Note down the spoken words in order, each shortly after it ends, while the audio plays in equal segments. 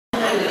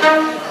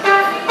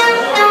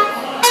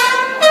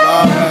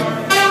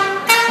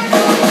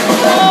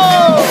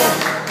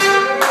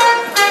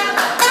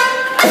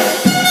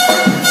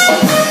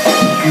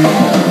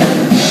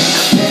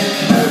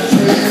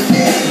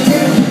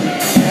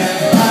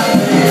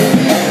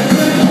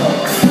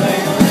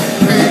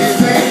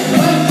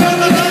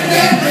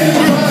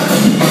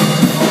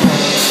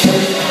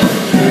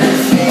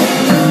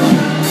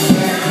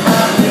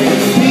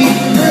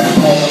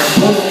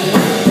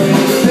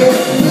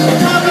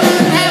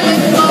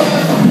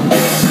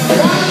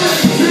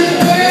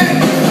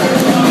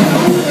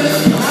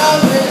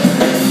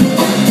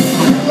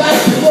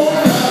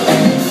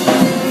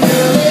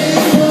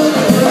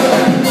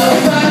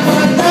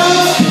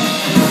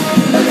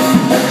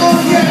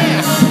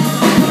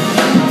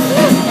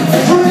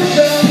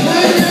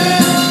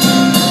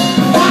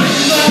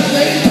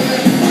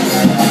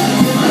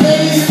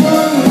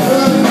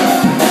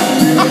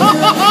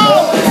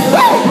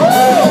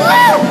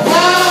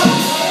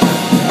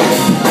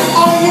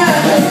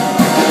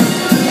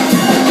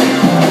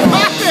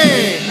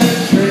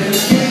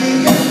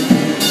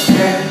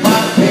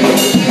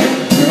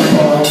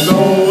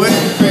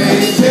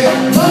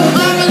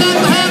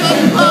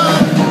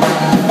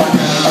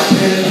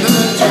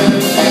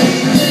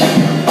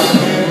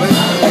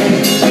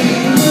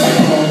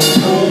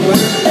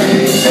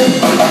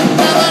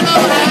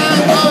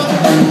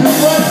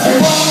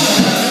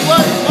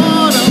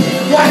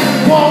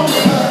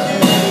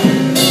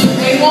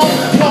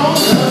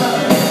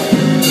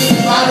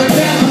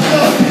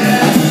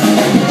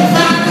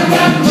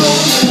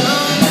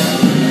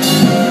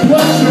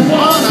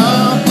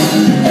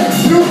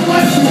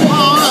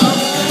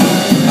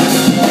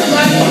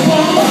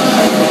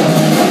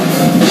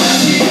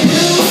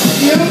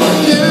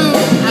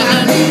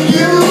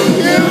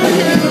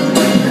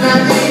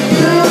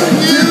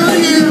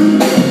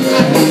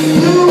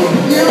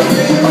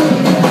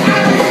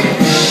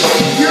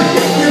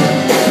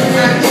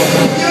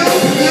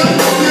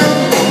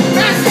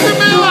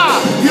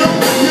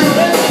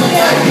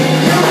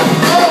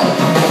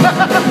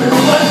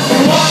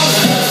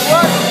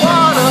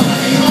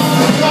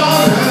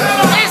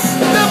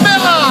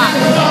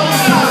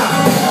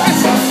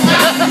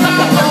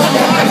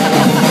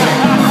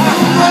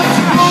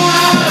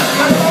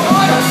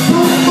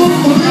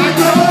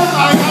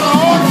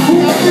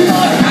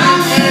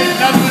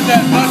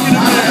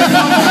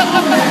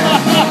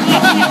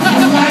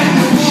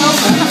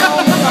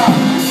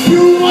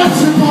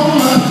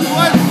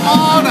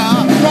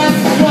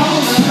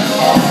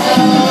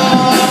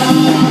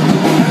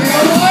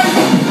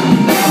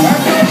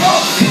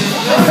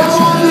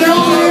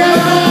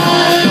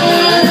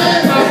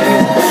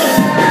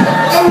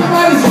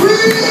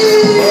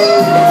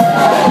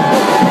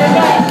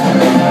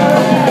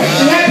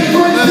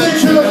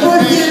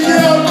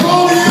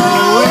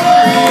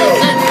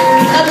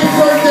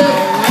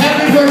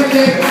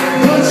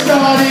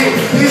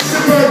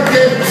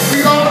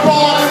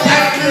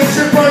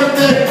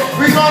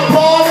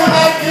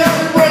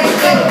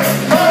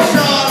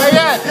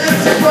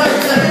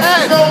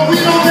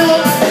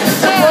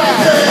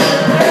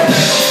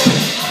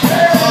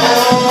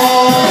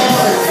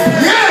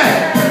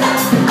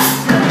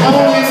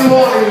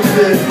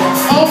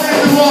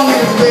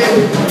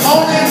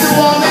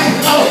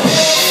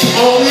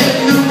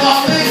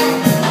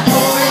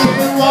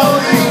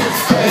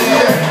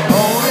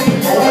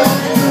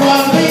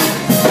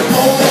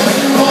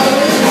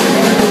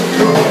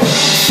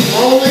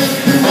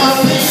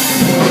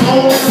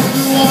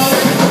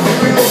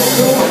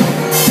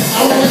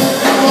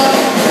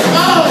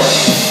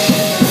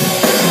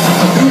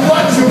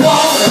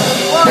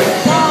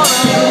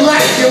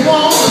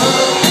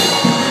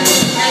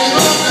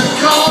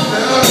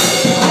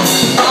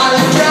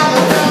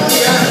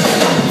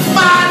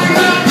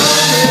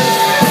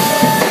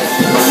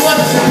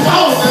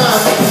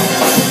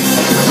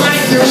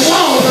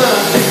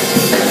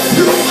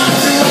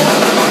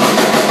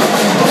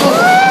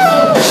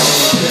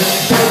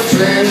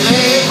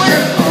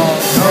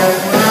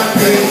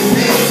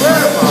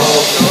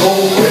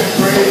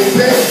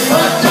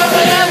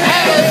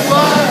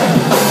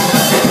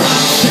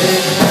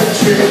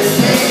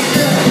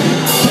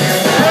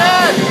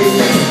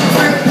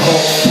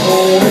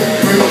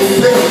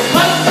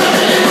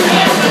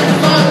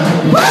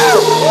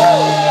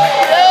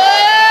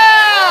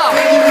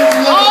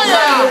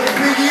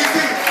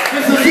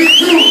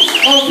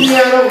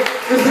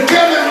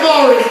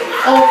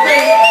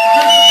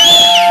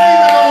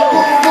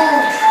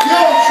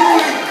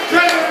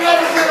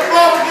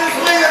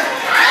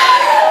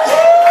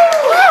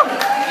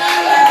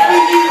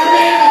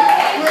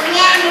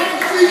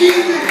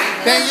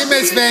Thank you,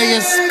 Miss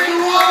Vegas.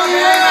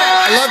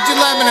 I loved your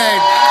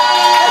lemonade.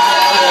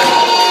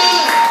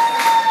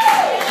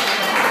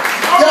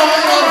 Y'all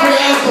hang out for the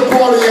after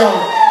party, y'all.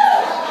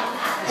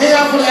 Hang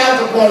out for the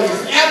after party.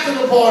 After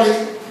the party,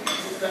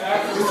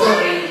 it's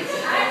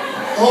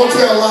a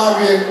hotel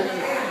lobby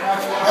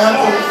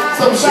after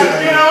some shit.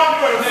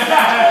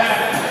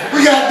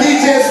 We got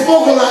DJ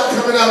Smoke-A-Lot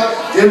coming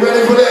up. Get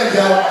ready for that,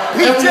 y'all.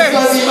 Every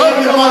Sunday,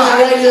 every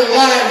Monday, right here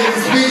live.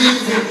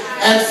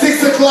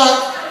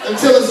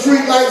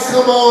 street lights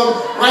come on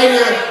right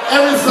here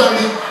every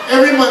Sunday,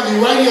 every Monday,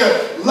 right here,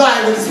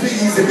 live at the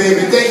Speakeasy,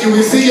 baby. Thank you. We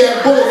see you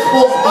at Bullet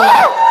Sports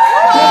Bar.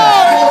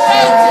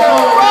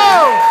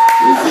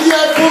 We see you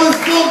at Bullet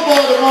Sports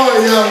Bar tomorrow,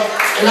 y'all.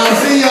 And I'll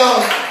see y'all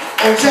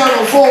on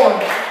Channel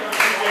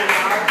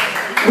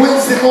 4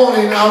 Wednesday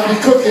morning. I'll be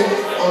cooking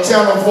on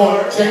Channel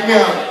 4. Check me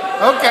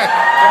out. Okay.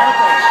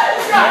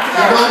 You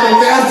know I'm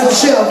a master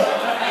chef.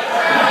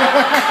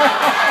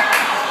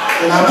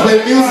 And I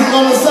play music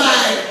on the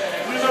side.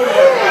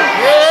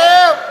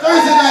 Yeah.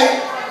 Thursday night,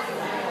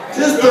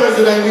 this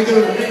Thursday night, we do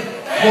the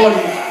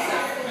party.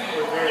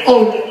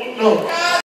 Oh,